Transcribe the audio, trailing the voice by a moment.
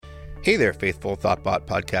Hey there, faithful Thoughtbot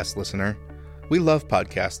podcast listener. We love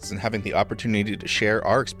podcasts and having the opportunity to share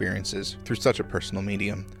our experiences through such a personal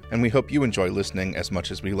medium, and we hope you enjoy listening as much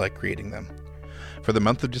as we like creating them. For the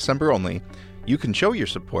month of December only, you can show your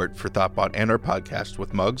support for Thoughtbot and our podcast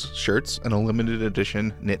with mugs, shirts, and a limited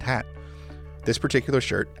edition knit hat. This particular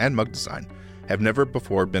shirt and mug design have never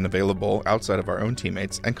before been available outside of our own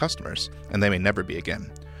teammates and customers, and they may never be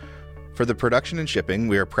again. For the production and shipping,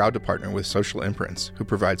 we are proud to partner with Social Imprints, who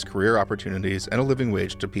provides career opportunities and a living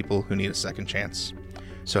wage to people who need a second chance.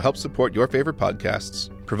 So help support your favorite podcasts,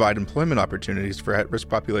 provide employment opportunities for at-risk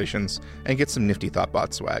populations, and get some nifty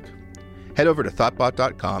Thoughtbot swag. Head over to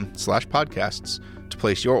thoughtbot.com/podcasts to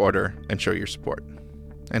place your order and show your support.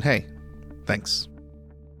 And hey, thanks.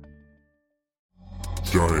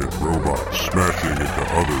 Giant robots smashing into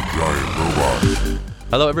other giant robots.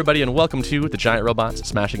 Hello, everybody, and welcome to the Giant Robots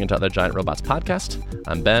Smashing into Other Giant Robots podcast.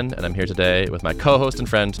 I'm Ben, and I'm here today with my co-host and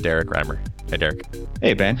friend, Derek Reimer. Hey, Derek.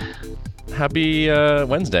 Hey, Ben. Happy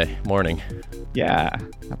Wednesday morning. Yeah,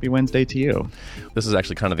 happy Wednesday to you. This is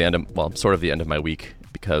actually kind of the end of, well, sort of the end of my week,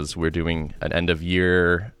 because we're doing an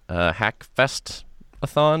end-of-year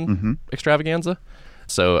Hackfest-a-thon extravaganza.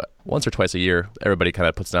 So once or twice a year, everybody kind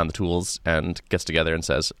of puts down the tools and gets together and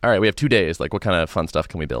says, all right, we have 2 days. Like, what kind of fun stuff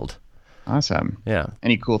can we build? Awesome. Yeah.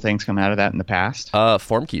 Any cool things come out of that in the past?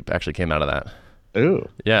 FormKeep actually came out of that. Ooh.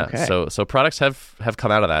 Yeah. Okay. So products have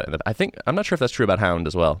come out of that. I'm not sure if that's true about Hound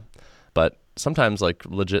as well, but sometimes like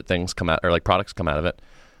legit things come out, or like products come out of it,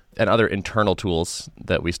 and other internal tools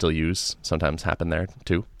that we still use sometimes happen there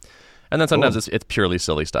too. And then sometimes it's purely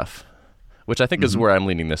silly stuff, which I think is where I'm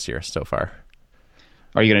leaning this year so far.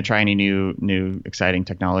 Are you going to try any new exciting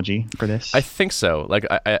technology for this? I think so. Like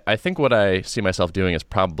I think what I see myself doing is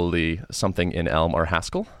probably something in Elm or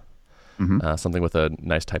Haskell, something with a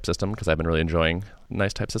nice type system, because I've been really enjoying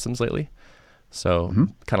nice type systems lately. So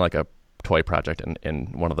kind of like a toy project in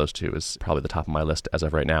one of those two is probably the top of my list as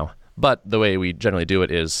of right now. But the way we generally do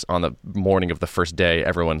it is on the morning of the first day,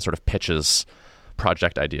 everyone sort of pitches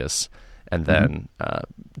project ideas, and then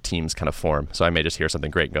teams kind of form. So I may just hear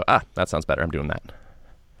something great and go, that sounds better. I'm doing that.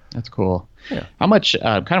 That's cool. Yeah. How much,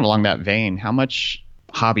 kind of along that vein, how much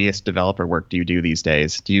hobbyist developer work do you do these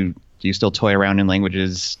days? Do you still toy around in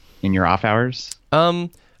languages in your off hours?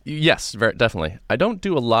 Yes, definitely. I don't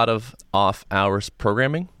do a lot of off hours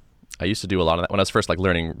programming. I used to do a lot of that when I was first like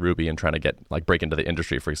learning Ruby and trying to break into the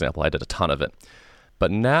industry, for example. I did a ton of it.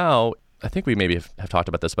 But now, I think we maybe have talked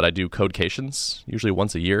about this, but I do codecations usually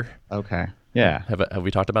once a year. Okay. Yeah. Have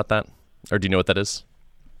we talked about that? Or do you know what that is?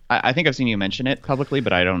 I think I've seen you mention it publicly,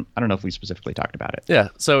 but I don't know if we specifically talked about it. Yeah,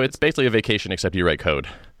 so it's basically a vacation except you write code.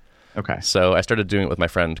 Okay. So I started doing it with my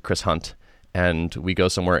friend Chris Hunt, and we go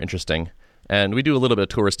somewhere interesting, and we do a little bit of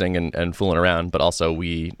touristing and fooling around, but also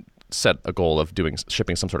we set a goal of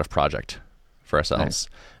shipping some sort of project for ourselves. Nice.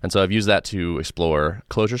 And so I've used that to explore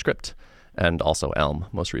ClojureScript and also Elm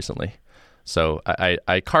most recently. So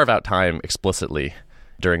I carve out time explicitly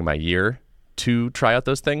during my year to try out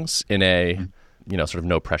those things in a sort of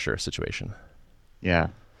no pressure situation. Yeah.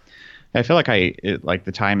 I feel like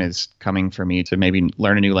the time is coming for me to maybe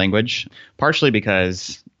learn a new language, partially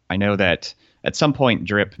because I know that at some point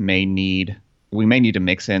Drip we may need to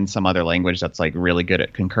mix in some other language that's like really good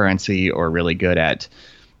at concurrency or really good at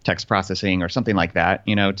text processing or something like that,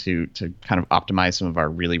 to kind of optimize some of our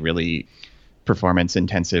really, really performance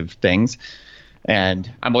intensive things.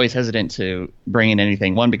 And I'm always hesitant to bring in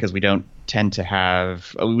anything, one, because we tend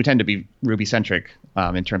to be Ruby centric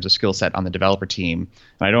in terms of skill set on the developer team.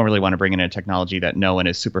 And I don't really want to bring in a technology that no one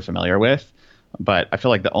is super familiar with. But I feel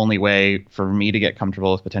like the only way for me to get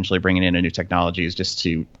comfortable with potentially bringing in a new technology is just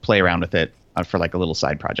to play around with it for like a little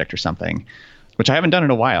side project or something, which I haven't done in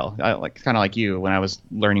a while. Kind of like you, when I was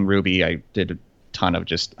learning Ruby, I did a ton of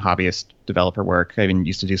just hobbyist developer work. I even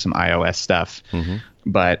used to do some iOS stuff,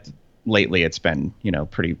 but lately it's been,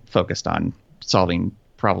 pretty focused on solving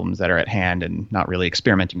problems that are at hand and not really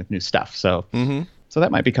experimenting with new stuff. So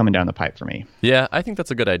that might be coming down the pipe for me. Yeah, I think that's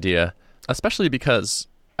a good idea, especially because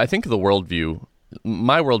I think my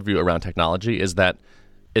worldview around technology is that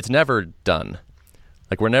it's never done.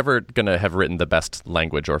 Like, we're never going to have written the best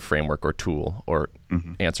language or framework or tool or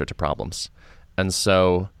answer to problems. And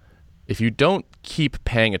so if you don't keep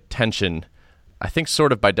paying attention, I think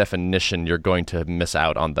sort of by definition, you're going to miss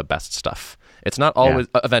out on the best stuff. It's not always,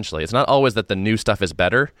 eventually, it's not always that the new stuff is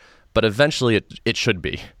better, but eventually it should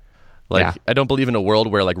be. I don't believe in a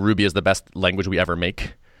world where like Ruby is the best language we ever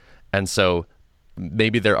make. And so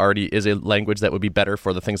maybe there already is a language that would be better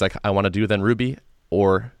for the things like I want to do than Ruby,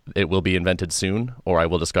 or it will be invented soon, or I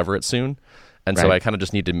will discover it soon. And so I kind of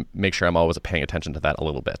just need to make sure I'm always paying attention to that a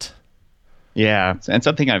little bit. Yeah, and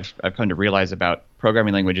something I've come to realize about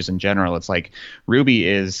programming languages in general, it's like Ruby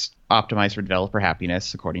is optimized for developer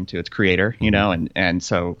happiness according to its creator, and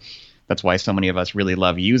so that's why so many of us really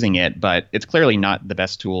love using it, but it's clearly not the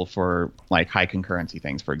best tool for like high concurrency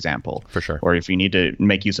things, for example. For sure. Or if you need to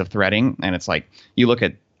make use of threading, and it's like you look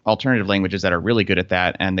at alternative languages that are really good at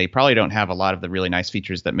that, and they probably don't have a lot of the really nice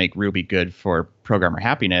features that make Ruby good for programmer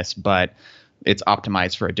happiness, but it's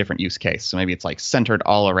optimized for a different use case. So maybe it's like centered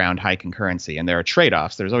all around high concurrency, and there are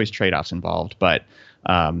trade-offs. There's always trade-offs involved, but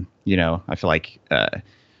I feel like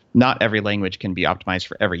not every language can be optimized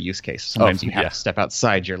for every use case. Sometimes you have to step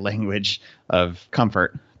outside your language of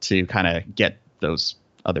comfort to kind of get those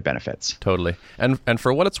other benefits. Totally. And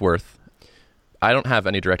for what it's worth, I don't have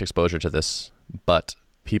any direct exposure to this, but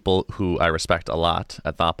people who I respect a lot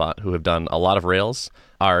at Thoughtbot who have done a lot of Rails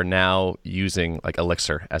are now using like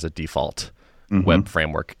Elixir as a default web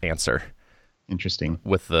framework answer. Interesting.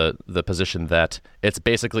 With the position that it's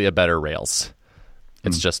basically a better Rails.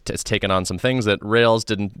 It's taken on some things that Rails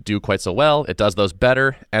didn't do quite so well. It does those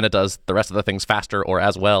better, and it does the rest of the things faster or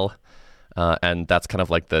as well. And that's kind of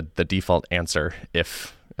like the default answer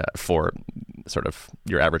for sort of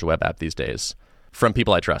your average web app these days from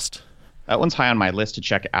people I trust. That one's high on my list to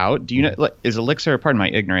check out. Do you know, is Elixir, pardon my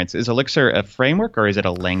ignorance, is Elixir a framework or is it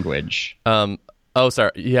a language?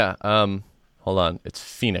 Sorry. Yeah. Hold on. It's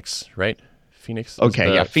Phoenix, right? Phoenix.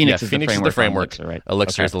 Okay, Phoenix is the framework. Elixir, right?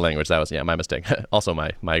 Elixir is the language. That was my mistake. Also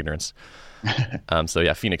my ignorance.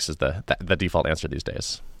 Phoenix is the default answer these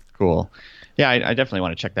days. Cool. Yeah, I definitely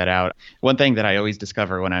want to check that out. One thing that I always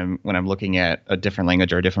discover when I'm looking at a different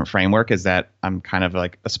language or a different framework is that I'm kind of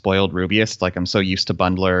like a spoiled Rubyist. Like I'm so used to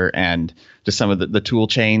Bundler and just some of the tool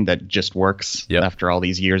chain that just works after all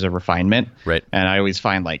these years of refinement. Right. And I always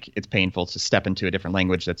find like it's painful to step into a different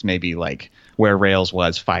language that's maybe like where Rails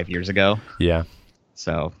was 5 years ago. Yeah.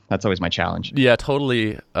 So that's always my challenge. Yeah,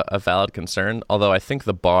 totally a valid concern. Although I think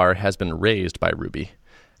the bar has been raised by Ruby.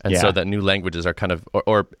 And so that new languages are kind of,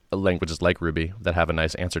 or languages like Ruby that have a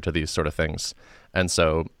nice answer to these sort of things. And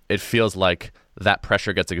so it feels like that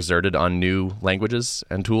pressure gets exerted on new languages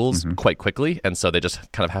and tools quite quickly. And so they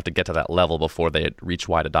just kind of have to get to that level before they reach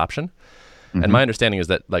wide adoption. And my understanding is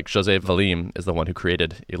that like Jose Valim is the one who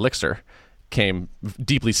created Elixir, came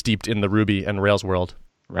deeply steeped in the Ruby and Rails world.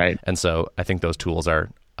 Right. And so I think those tools are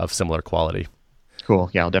of similar quality. Cool.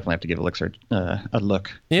 Yeah, I'll definitely have to give Elixir a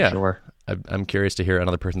look. Yeah. For sure. I'm curious to hear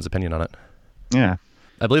another person's opinion on it. Yeah.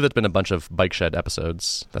 I believe there's been a bunch of Bike Shed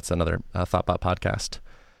episodes. That's another Thoughtbot podcast.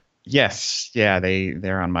 Yes. Yeah,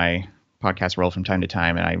 they're on my podcast roll from time to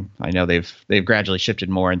time, and I know they've gradually shifted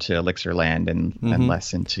more into Elixir land and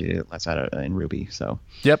less out in Ruby. So.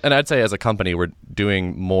 Yep. And I'd say as a company, we're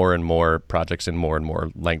doing more and more projects in more and more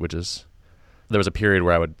languages. There was a period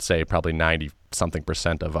where I would say probably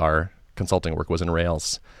 90-something% of our consulting work was in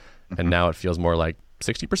Rails, and now it feels more like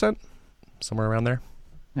 60%. Somewhere around there.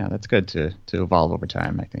 Yeah, that's good to evolve over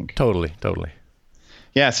time, I think. Totally.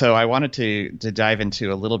 Yeah, so I wanted to dive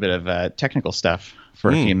into a little bit of technical stuff for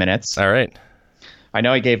a few minutes. All right. I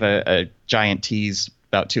know I gave a giant tease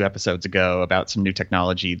about 2 episodes ago about some new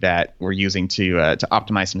technology that we're using to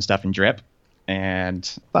optimize some stuff in Drip, and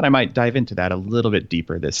thought I might dive into that a little bit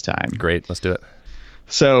deeper this time. Great, let's do it.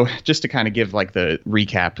 So just to kind of give like the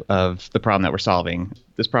recap of the problem that we're solving,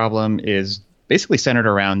 this problem is basically centered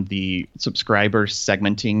around the subscriber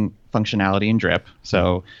segmenting functionality in Drip.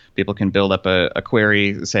 So people can build up a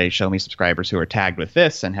query, say, show me subscribers who are tagged with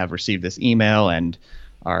this and have received this email and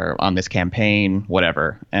are on this campaign,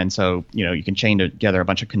 whatever. And so, you can chain together a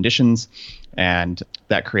bunch of conditions, and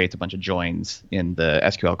that creates a bunch of joins in the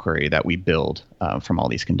SQL query that we build from all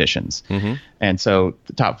these conditions. And so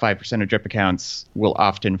the top 5% of Drip accounts will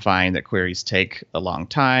often find that queries take a long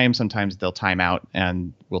time. Sometimes they'll time out,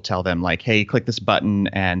 and we'll tell them like, hey, click this button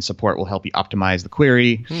and support will help you optimize the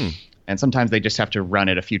query. And sometimes they just have to run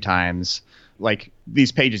it a few times. Like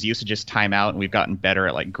these pages used to just time out, and we've gotten better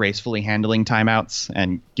at like gracefully handling timeouts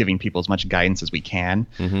and giving people as much guidance as we can.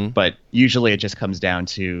 But usually it just comes down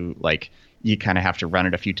to like you kind of have to run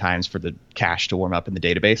it a few times for the cache to warm up in the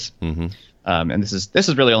database. And this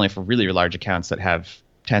is really only for really large accounts that have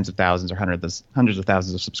tens of thousands or hundreds of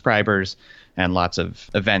thousands of subscribers and lots of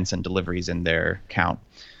events and deliveries in their account.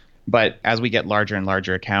 But as we get larger and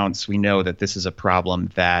larger accounts, we know that this is a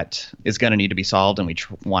problem that is going to need to be solved, and we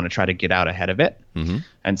want to try to get out ahead of it.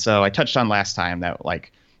 And so I touched on last time that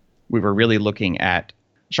like we were really looking at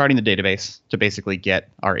sharding the database to basically get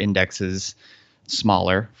our indexes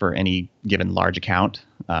smaller for any given large account,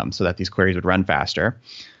 so that these queries would run faster.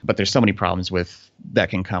 But there's so many problems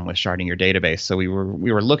that can come with sharding your database. So we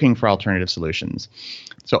were looking for alternative solutions.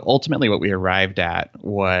 So ultimately what we arrived at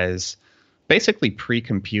was basically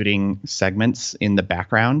pre-computing segments in the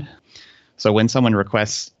background. So when someone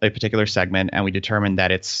requests a particular segment and we determine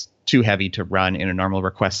that it's too heavy to run in a normal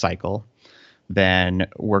request cycle, then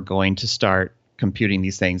we're going to start computing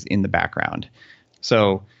these things in the background.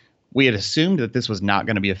 So we had assumed that this was not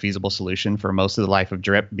going to be a feasible solution for most of the life of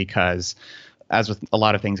Drip because, as with a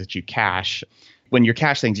lot of things that you cache, when you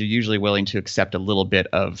cache things, you're usually willing to accept a little bit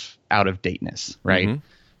of out-of-dateness, right? Mm-hmm.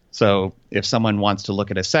 So if someone wants to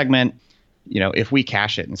look at a segment, if we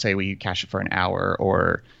cache it and say we cache it for an hour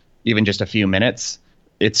or even just a few minutes,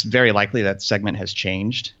 it's very likely that segment has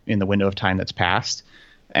changed in the window of time that's passed.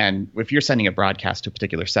 And if you're sending a broadcast to a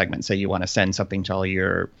particular segment, say you want to send something to all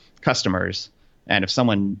your customers, and if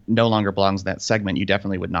someone no longer belongs in that segment, you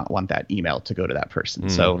definitely would not want that email to go to that person.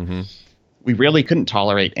 Mm-hmm. So we really couldn't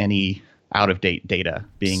tolerate any out-of-date data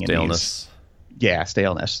being staleness.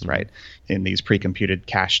 Staleness, right, in these pre-computed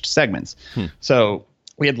cached segments. So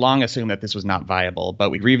we had long assumed that this was not viable,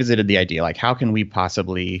 but we revisited the idea, like, how can we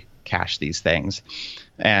possibly cache these things?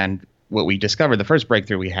 And what we discovered, the first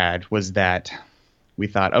breakthrough we had, was that we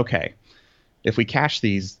thought, okay, if we cache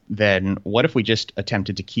these, then what if we just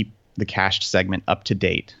attempted to keep the cached segment up to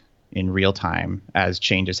date in real time as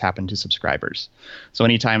changes happen to subscribers? So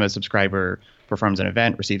anytime a subscriber performs an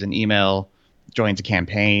event, receives an email, joins a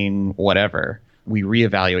campaign, whatever, we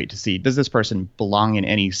reevaluate to see, does this person belong in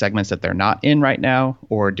any segments that they're not in right now,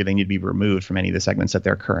 or do they need to be removed from any of the segments that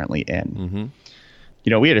they're currently in?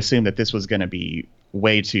 Mm-hmm. We had assumed that this was going to be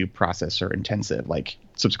way too processor intensive, like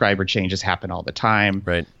subscriber changes happen all the time.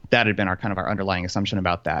 Right. That had been our underlying assumption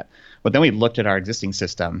about that. But then we looked at our existing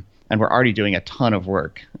system and we're already doing a ton of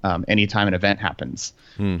work. Anytime an event happens,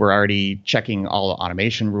 we're already checking all the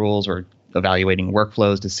automation rules or evaluating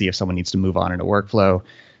workflows to see if someone needs to move on in a workflow.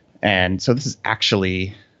 And so this is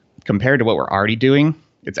actually, compared to what we're already doing,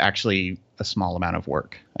 it's actually a small amount of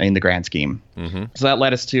work in the grand scheme. Mm-hmm. So that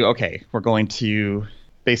led us to, okay, we're going to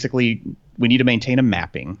basically, we need to maintain a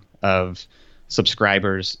mapping of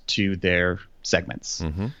subscribers to their segments.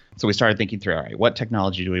 Mm-hmm. So we started thinking through, all right, what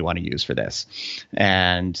technology do we want to use for this?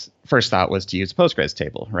 And first thought was to use a Postgres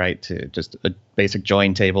table, right? To just a basic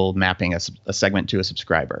join table mapping a segment to a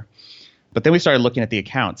subscriber. But then we started looking at the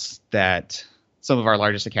accounts that some of our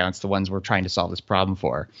largest accounts, the ones we're trying to solve this problem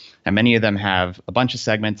for. And many of them have a bunch of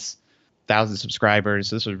segments, thousands of subscribers.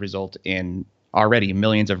 So this would result in already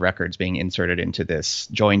millions of records being inserted into this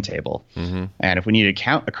join table. Mm-hmm. And if we need to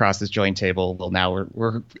count across this join table, well, now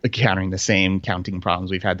we're encountering the same counting problems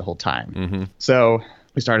we've had the whole time. Mm-hmm. So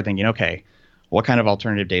we started thinking, okay, what kind of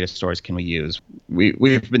alternative data stores can we use?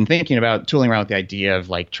 We've been thinking about tooling around with the idea of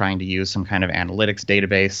like trying to use some kind of analytics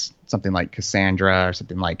database, something like Cassandra or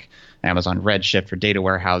something like Amazon Redshift for data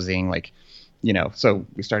warehousing, so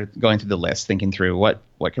we started going through the list, thinking through what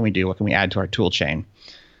can we do? What can we add to our tool chain?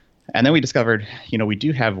 And then we discovered, we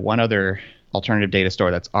do have one other alternative data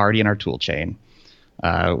store that's already in our tool chain.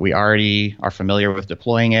 We already are familiar with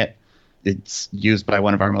deploying it. It's used by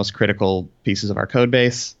one of our most critical pieces of our code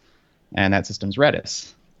base, and that system's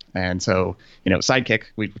Redis. And so, Sidekick,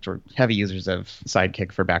 which we're heavy users of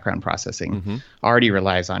Sidekick for background processing, already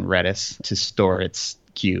relies on Redis to store its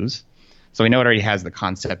queues. So we know it already has the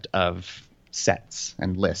concept of sets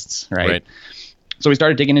and lists, right? So we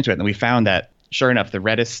started digging into it, and we found that, sure enough, the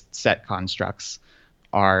Redis set constructs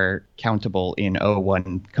are countable in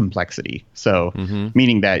O1 complexity. So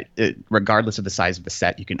meaning that regardless of the size of the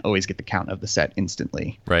set, you can always get the count of the set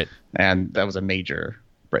instantly. Right. And that was a major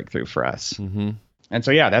breakthrough for us. Mm-hmm. And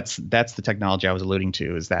so, that's the technology I was alluding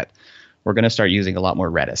to, is that we're going to start using a lot more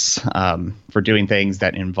Redis for doing things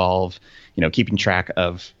that involve, keeping track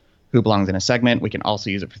of who belongs in a segment. We can also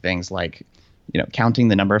use it for things like, counting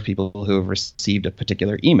the number of people who have received a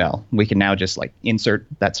particular email. We can now just insert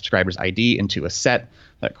that subscriber's ID into a set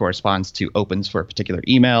that corresponds to opens for a particular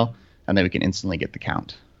email, and then we can instantly get the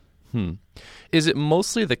count. Is it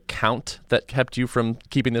mostly the count that kept you from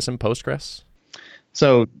keeping this in Postgres?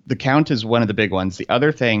 So the count is one of the big ones. The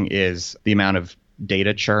other thing is the amount of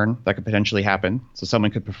data churn that could potentially happen. So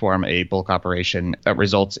someone could perform a bulk operation that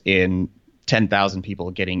results in 10,000 people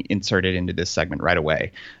getting inserted into this segment right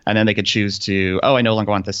away. And then they could choose to, I no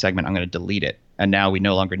longer want this segment, I'm going to delete it. And now we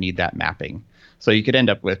no longer need that mapping. So you could end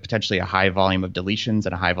up with potentially a high volume of deletions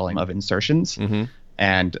and a high volume of insertions. Mm-hmm.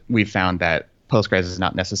 And we found that Postgres is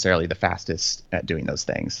not necessarily the fastest at doing those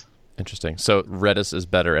things. Interesting. So Redis is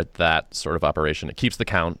better at that sort of operation. It keeps the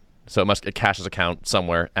count, so it caches a count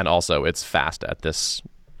somewhere, and also it's fast at this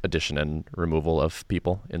addition and removal of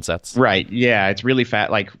people in sets. Right. Yeah, it's really fast.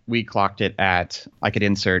 Like we clocked it at, I could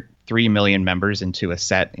insert 3 million members into a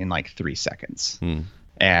set in 3 seconds.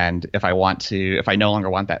 And if I no longer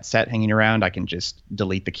want that set hanging around, I can just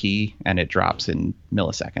delete the key and it drops in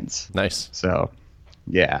milliseconds. Nice. So,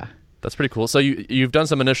 yeah. That's pretty cool. So you've done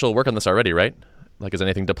some initial work on this already, right? Like, is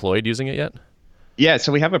anything deployed using it yet? Yeah,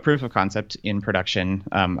 so we have a proof of concept in production.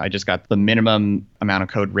 I just got the minimum amount of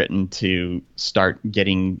code written to start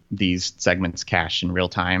getting these segments cached in real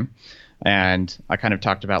time. And I kind of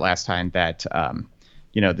talked about last time that,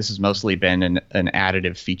 this has mostly been an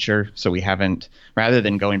additive feature. So we haven't, rather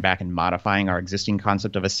than going back and modifying our existing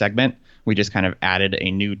concept of a segment, we just kind of added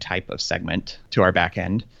a new type of segment to our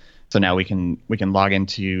backend. So now we can log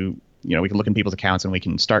into, we can look in people's accounts and we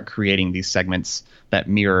can start creating these segments that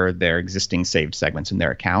mirror their existing saved segments in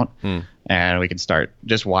their account. And we can start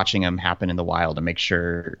just watching them happen in the wild to make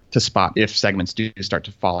sure to spot if segments do start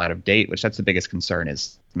to fall out of date, which that's the biggest concern,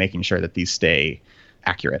 is making sure that these stay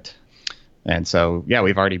accurate. And so, yeah,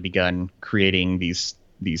 we've already begun creating these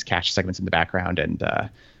cache segments in the background, and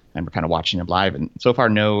we're kind of watching them live. And so far,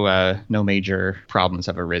 no major problems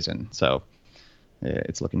have arisen. So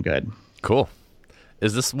it's looking good. Cool.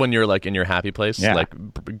 Is this when you're like in your happy place? Yeah.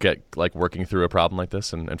 Like working through a problem like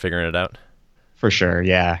this and figuring it out? For sure.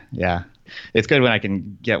 Yeah. It's good when I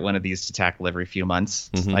can get one of these to tackle every few months,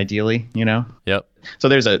 ideally, Yep. So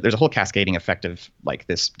there's a whole cascading effect of like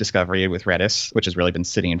this discovery with Redis, which has really been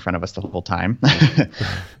sitting in front of us the whole time.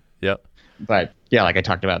 Yep. But yeah, like I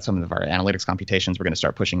talked about, some of our analytics computations, we're going to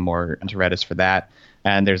start pushing more into Redis for that.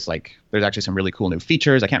 And there's actually some really cool new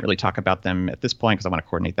features. I can't really talk about them at this point because I want to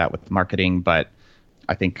coordinate that with marketing, but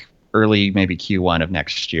I think early, maybe Q1 of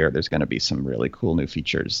next year, there's going to be some really cool new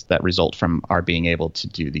features that result from our being able to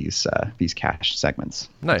do these cached segments.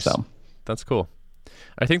 Nice. So that's cool.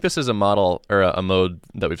 I think this is a model or a mode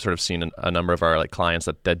that we've sort of seen in a number of our clients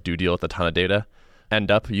that do deal with a ton of data end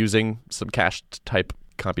up using some cached type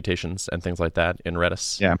computations and things like that in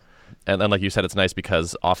Redis. Yeah. And then, like you said, it's nice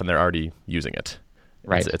because often they're already using it.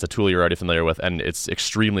 Right. It's a tool you're already familiar with, and it's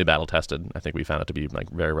extremely battle tested. I think we found it to be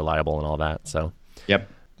very reliable and all that. So yep.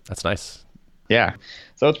 That's nice. Yeah.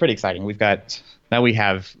 So it's pretty exciting. Now we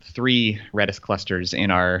have 3 Redis clusters in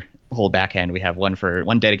our whole backend. We have one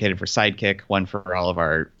dedicated for Sidekick, one for all of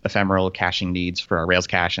our ephemeral caching needs for our Rails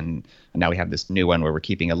cache, and now we have this new one where we're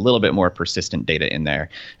keeping a little bit more persistent data in there.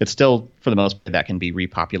 It's still, for the most part, that can be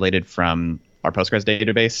repopulated from our Postgres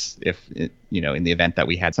database in the event that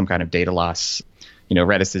we had some kind of data loss.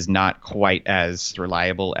 Redis is not quite as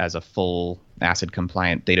reliable as a full ACID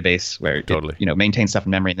compliant database where totally. It maintains stuff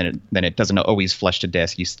in memory, and then it doesn't always flush to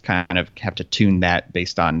disk. You kind of have to tune that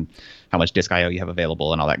based on how much disk I/O you have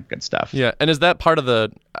available and all that good stuff. Yeah, and is that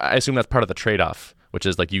I assume that's part of the trade-off, which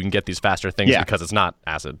is like you can get these faster things because it's not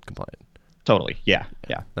ACID compliant. Totally. Yeah.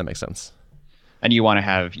 That makes sense. And you want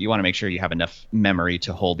to make sure you have enough memory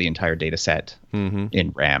to hold the entire data set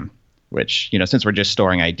in RAM, which, since we're just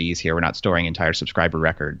storing IDs here, we're not storing entire subscriber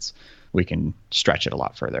records, we can stretch it a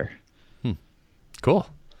lot further. Cool.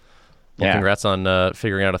 Well, congrats on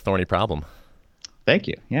figuring out a thorny problem. Thank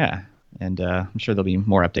you. Yeah. And I'm sure there'll be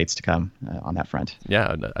more updates to come on that front.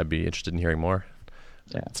 Yeah, I'd be interested in hearing more.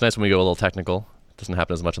 Yeah. It's nice when we go a little technical. It doesn't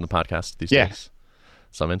happen as much on the podcast these days.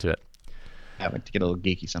 So I'm into it. I like to get a little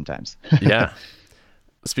geeky sometimes. Yeah.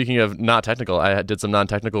 Speaking of not technical, I did some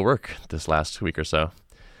non-technical work this last week or so.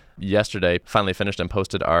 Yesterday, finally finished and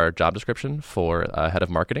posted our job description for head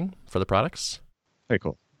of marketing for the products. Very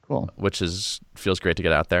cool. Which feels great to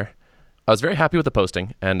get out there. I was very happy with the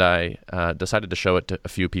posting, and I decided to show it to a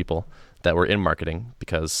few people that were in marketing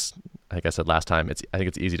because, like I said last time, I think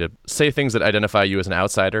it's easy to say things that identify you as an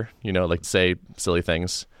outsider, like say silly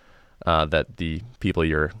things that the people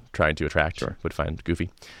you're trying to attract would find goofy.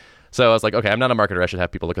 So I was like, okay, I'm not a marketer. I should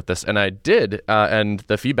have people look at this. And I did, and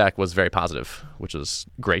the feedback was very positive, which was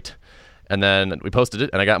great. And then we posted it,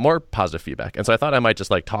 and I got more positive feedback. And so I thought I might just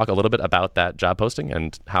talk a little bit about that job posting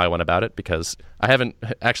and how I went about it, because I haven't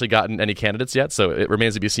actually gotten any candidates yet, so it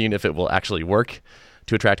remains to be seen if it will actually work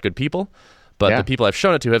to attract good people. But the people I've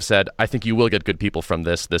shown it to have said, I think you will get good people from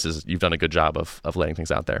this. You've done a good job of laying things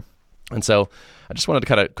out there. And so I just wanted to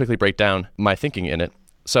kind of quickly break down my thinking in it.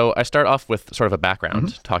 So I start off with sort of a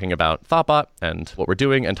background, talking about Thoughtbot and what we're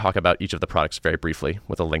doing, and talk about each of the products very briefly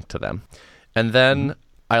with a link to them. And then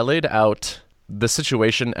I laid out the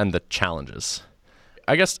situation and the challenges.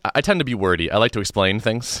 I guess I tend to be wordy. I like to explain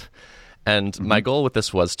things. And my goal with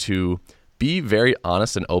this was to be very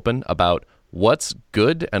honest and open about what's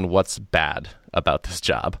good and what's bad about this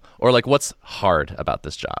job, or what's hard about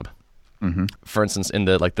this job. For instance, in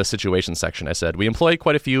the situation section, I said, we employ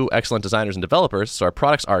quite a few excellent designers and developers, so our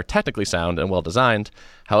products are technically sound and well designed.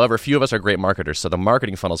 However, few of us are great marketers, so the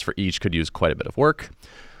marketing funnels for each could use quite a bit of work.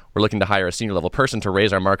 we're looking to hire a senior level person to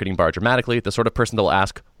raise our marketing bar dramatically, the sort of person that will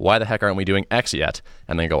ask, why the heck aren't we doing X yet?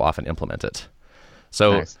 And then go off and implement it.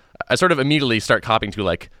 So Nice. I sort of immediately start copying to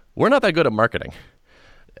like, we're not that good at marketing.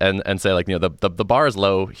 And say like, you know, the bar is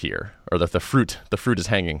low here, or the fruit is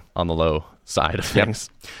hanging on the low side of things.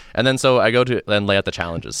 And then so I go to then lay out the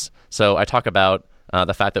challenges. So I talk about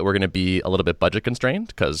the fact that we're going to be a little bit budget constrained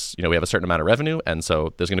because, you know, we have a certain amount of revenue. And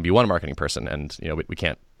so there's going to be one marketing person and, you know, we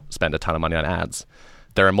can't spend a ton of money on ads.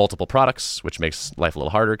 There are multiple products, which makes life a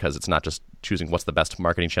little harder because it's not just choosing what's the best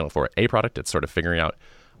marketing channel for a product. It's sort of figuring out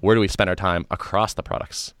where do we spend our time across the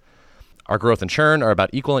products. Our growth and churn are about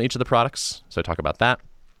equal in each of the products. So I talk about that.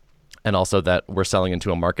 And also that we're selling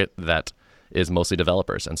into a market that is mostly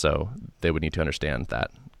developers. And so they would need to understand that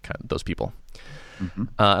those people. And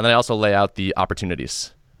then I also lay out the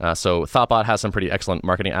opportunities. So Thoughtbot has some pretty excellent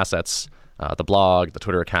marketing assets. The blog, the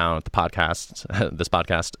Twitter account, the podcast, this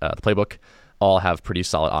podcast, the playbook, all have pretty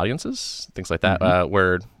solid audiences, things like that.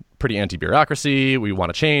 We're pretty anti-bureaucracy. We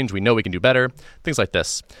want to change. We know we can do better, things like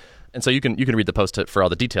this. And so you can read the post for all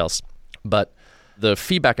the details. But the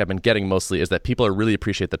feedback I've been getting mostly is that people really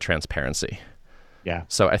appreciate the transparency. Yeah.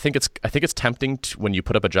 So I think it's tempting when you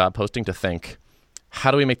put up a job posting to think,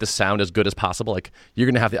 how do we make this sound as good as possible? Like you're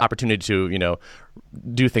going to have the opportunity to, you know,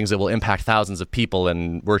 do things that will impact thousands of people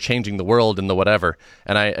and we're changing the world and the whatever.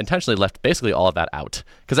 And I intentionally left basically all of that out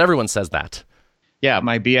because everyone says that. Yeah,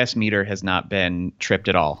 my BS meter has not been tripped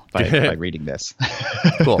at all by reading this.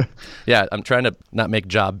 Cool. Yeah, I'm trying to not make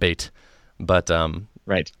job bait, but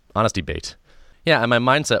right. Honesty bait. Yeah, and my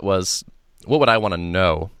mindset was, what would I want to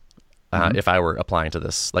know if I were applying to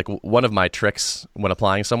this? Like one of my tricks when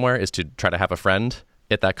applying somewhere is to try to have a friend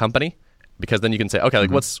at that company, because then you can say, okay,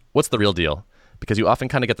 like what's the real deal? Because you often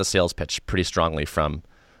kind of get the sales pitch pretty strongly from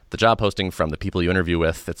the job posting, from the people you interview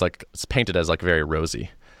with. It's painted as like very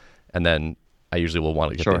rosy, and then I usually will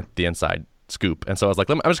want to get the inside scoop. And so I was like,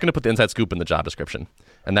 I'm just going to put the inside scoop in the job description,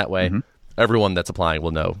 and that way everyone that's applying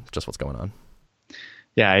will know just what's going on.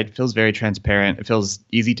 Yeah, it feels very transparent. It feels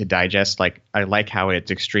easy to digest. Like I like how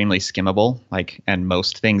it's extremely skimmable. Like, and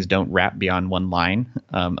most things don't wrap beyond one line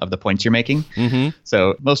of the points you're making.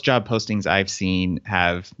 So most job postings I've seen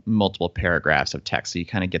have multiple paragraphs of text. So you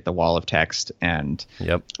kind of get the wall of text. And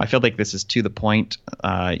I feel like this is to the point.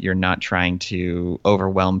 You're not trying to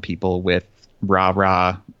overwhelm people with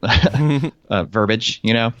rah verbiage,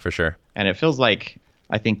 you know? For sure. And it feels like,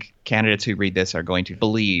 I think candidates who read this are going to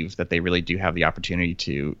believe that they really do have the opportunity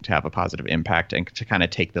to have a positive impact and to kind of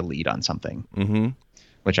take the lead on something,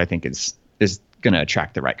 which I think is going to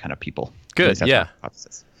attract the right kind of people. Good, yeah.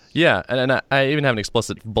 Yeah, and I even have an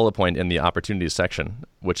explicit bullet point in the opportunities section,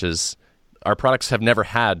 which is our products have never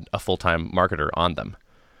had a full-time marketer on them.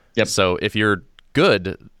 So if you're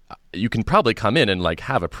good, you can probably come in and like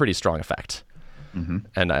have a pretty strong effect.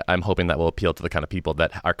 And I'm hoping that will appeal to the kind of people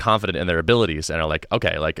that are confident in their abilities and are like,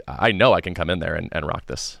 okay, like I know I can come in there and rock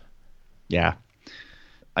this. Yeah.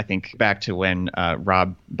 I think back to when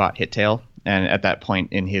Rob bought HitTail. And at that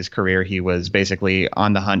point in his career, he was basically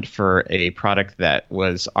on the hunt for a product that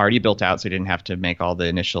was already built out. So he didn't have to make all the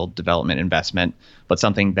initial development investment, but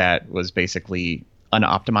something that was basically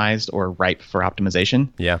unoptimized or ripe for optimization.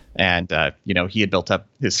 Yeah. And, he had built up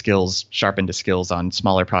his skills, sharpened his skills on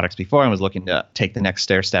smaller products before and was looking to take the next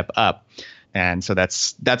step up. And so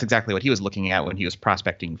that's exactly what he was looking at when he was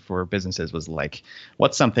prospecting for businesses, was like,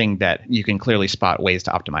 what's something that you can clearly spot ways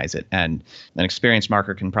to optimize it? And an experienced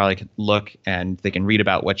marketer can probably look and they can read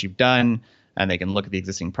about what you've done and they can look at the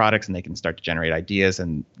existing products and they can start to generate ideas.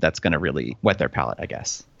 And that's going to really whet their palate, I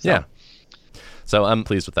guess. Yeah. So I'm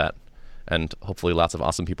pleased with that. And hopefully lots of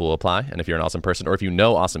awesome people will apply. And if you're an awesome person or if you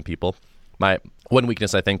know awesome people, my one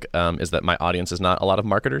weakness, I think, is that my audience is not a lot of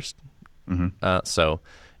marketers. So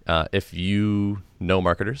if you know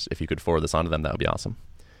marketers, if you could forward this on to them, that would be awesome.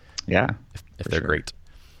 Yeah. If they're great.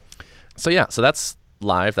 So that's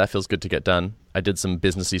live. That feels good to get done. I did some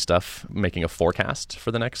businessy stuff, making a forecast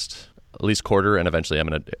for the next at least quarter. And eventually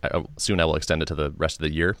soon I will extend it to the rest of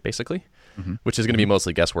the year, basically. Which is going to be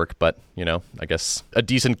mostly guesswork, but, I guess a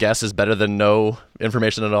decent guess is better than no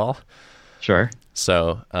information at all. Sure.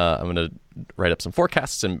 So I'm going to write up some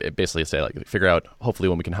forecasts and basically say, like, figure out hopefully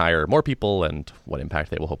when we can hire more people and what impact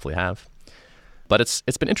they will hopefully have. But it's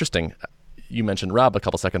been interesting. You mentioned Rob a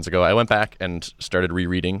couple seconds ago. I went back and started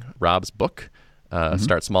rereading Rob's book,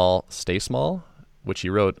 Start Small, Stay Small, which he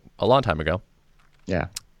wrote a long time ago. Yeah.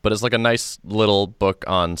 But it's like a nice little book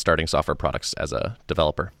on starting software products as a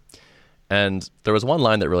developer. And there was one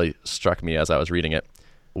line that really struck me as I was reading it,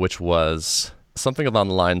 which was something along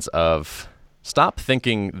the lines of, stop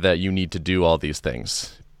thinking that you need to do all these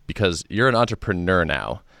things because you're an entrepreneur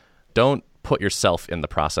now. Don't put yourself in the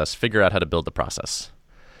process, figure out how to build the process.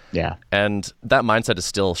 Yeah. And that mindset is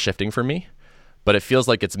still shifting for me, but it feels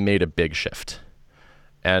like it's made a big shift.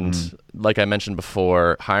 And like I mentioned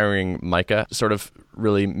before, hiring Micah sort of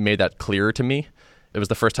really made that clearer to me. It was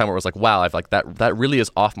the first time where it was like, wow, I've like that really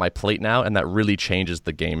is off my plate now, and that really changes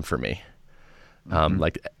the game for me.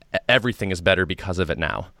 Like everything is better because of it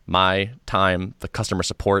now. My time, the customer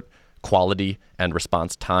support, quality, and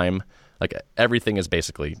response time, like everything is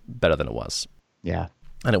basically better than it was. Yeah.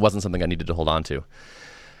 And it wasn't something I needed to hold on to.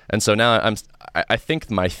 And so now I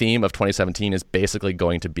think my theme of 2017 is basically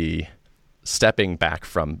going to be stepping back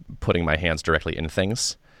from putting my hands directly in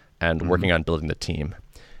things and working on building the team.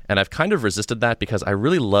 And I've kind of resisted that because I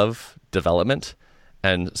really love development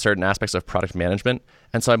and certain aspects of product management.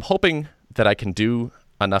 And so I'm hoping that I can do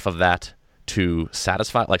enough of that to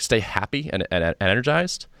satisfy, like stay happy and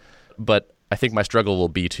energized. But I think my struggle will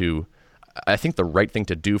be I think the right thing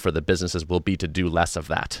to do for the businesses will be to do less of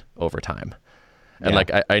that over time. And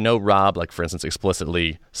like, I know Rob, like for instance,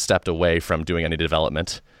 explicitly stepped away from doing any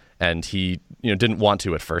development, and he, didn't want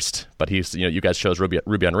to at first, but he's, you guys chose Ruby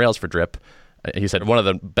on Rails for Drip. He said one of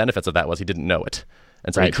the benefits of that was he didn't know it.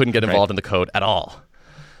 And so he couldn't get involved in the code at all.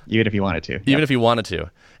 Even if he wanted to. Even if he wanted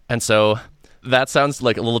to. And so that sounds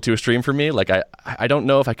like a little too extreme for me. Like I don't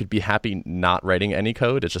know if I could be happy not writing any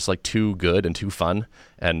code. It's just like too good and too fun.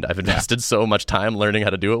 And I've invested so much time learning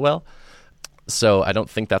how to do it well. So I don't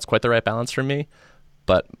think that's quite the right balance for me.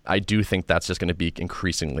 But I do think that's just going to be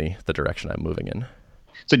increasingly the direction I'm moving in.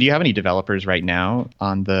 So do you have any developers right now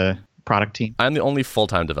on the product team? I'm the only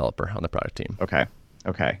full-time developer on the product team.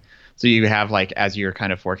 Okay. So you have like, as you're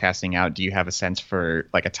kind of forecasting out, do you have a sense for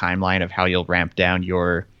like a timeline of how you'll ramp down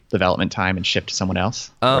your development time and shift to someone else?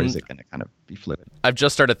 Or is it going to kind of be fluid? I've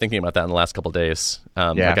just started thinking about that in the last couple of days.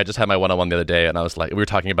 Like I just had my one-on-one the other day, and I was like, we were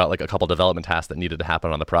talking about like a couple development tasks that needed to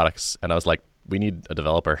happen on the products. And I was like, we need a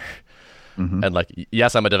developer. And like,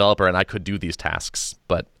 yes, I'm a developer and I could do these tasks,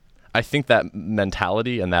 but I think that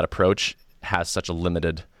mentality and that approach has such a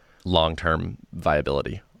limited long-term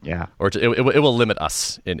viability. Yeah. Or it will limit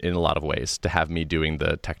us in a lot of ways to have me doing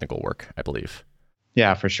the technical work, I believe.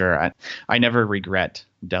 Yeah, for sure. I never regret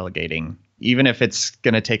delegating, even if it's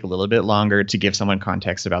going to take a little bit longer to give someone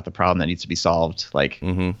context about the problem that needs to be solved. Like,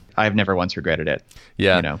 I've never once regretted it.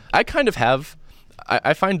 Yeah. I kind of have.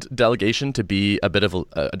 I find delegation to be a bit of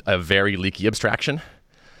a very leaky abstraction.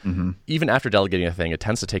 Even after delegating a thing, it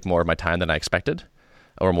tends to take more of my time than I expected,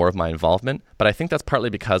 or more of my involvement. But I think that's partly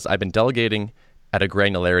because I've been delegating at a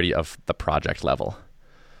granularity of the project level.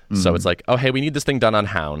 So it's like, oh, hey, we need this thing done on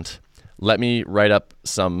Hound. Let me write up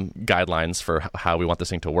some guidelines for how we want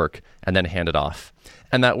this thing to work, and then hand it off.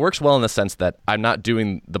 And that works well in the sense that I'm not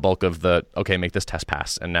doing the bulk of okay, make this test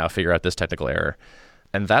pass, and now figure out this technical error.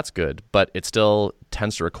 And that's good, but it still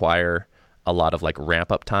tends to require a lot of like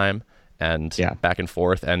ramp up time and back and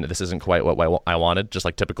forth. And this isn't quite what I wanted, just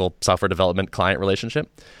like typical software development client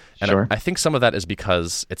relationship. And I think some of that is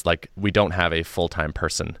because it's like we don't have a full-time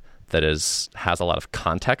person that has a lot of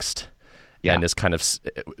context and is kind of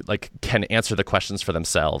like can answer the questions for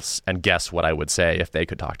themselves and guess what I would say if they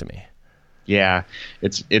could talk to me. Yeah,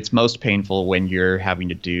 it's most painful when you're having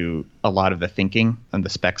to do a lot of the thinking and the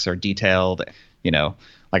specs are detailed.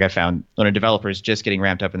 Like I found when a developer is just getting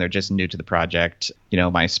ramped up and they're just new to the project,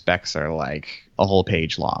 my specs are like a whole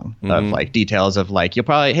page long of like details of like, you'll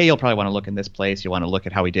probably want to look in this place. You want to look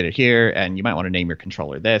at how we did it here. And you might want to name your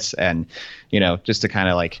controller this. And, just to kind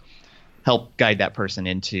of like help guide that person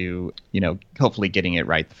into, hopefully getting it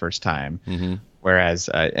right the first time. Whereas,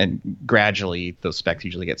 and gradually those specs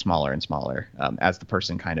usually get smaller and smaller as the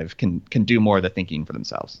person kind of can do more of the thinking for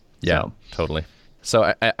themselves. Yeah, totally.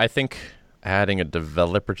 So I think adding a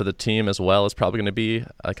developer to the team as well is probably going to be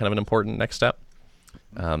kind of an important next step.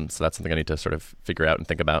 So that's something I need to sort of figure out and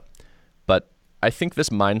think about. But I think this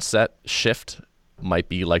mindset shift might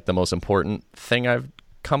be like the most important thing I've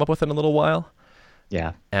come up with in a little while.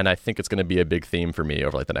 Yeah. And I think it's going to be a big theme for me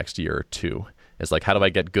over like the next year or two. Is like, how do I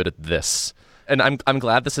get good at this? And I'm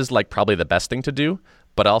glad this is like probably the best thing to do,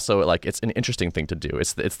 but also like it's an interesting thing to do.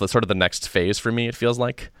 It's the sort of the next phase for me. It feels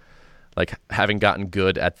like having gotten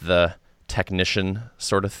good at the technician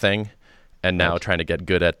sort of thing, and now trying to get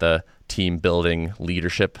good at the team building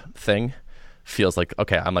leadership thing feels like,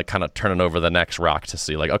 okay, I'm like kind of turning over the next rock to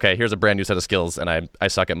see like, okay, here's a brand new set of skills, and I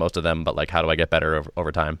suck at most of them, but like, how do I get better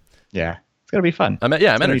over time? Yeah, it's gonna be fun. I'm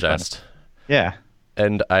energized. Yeah,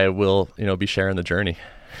 and I will be sharing the journey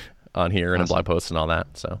on here and in blog posts and all that.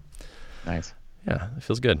 So nice. Yeah, it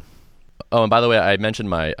feels good. Oh, and by the way, I mentioned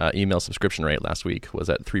my email subscription rate last week was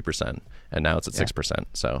at 3%, and now it's at 6%.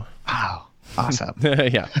 So wow, Awesome.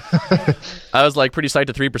 Yeah. I was like pretty psyched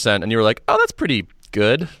at 3%, and you were like, oh, that's pretty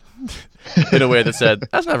good, in a way that said,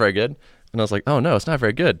 that's not very good. And I was like, oh, no, it's not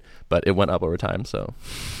very good. But it went up over time, so.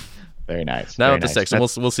 Very nice. Now Very up to nice. 6, and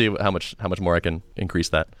we'll see how much more I can increase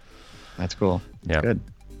that. That's cool. That's Yeah. good.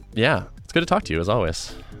 Yeah. It's good to talk to you, as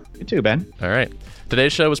always. You too, Ben. All right.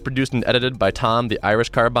 Today's show was produced and edited by Tom, the Irish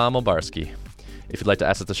Car Bomb Obarski. If you'd like to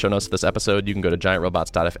access the show notes of this episode, you can go to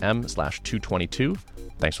giantrobots.fm/222.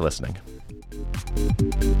 Thanks for listening.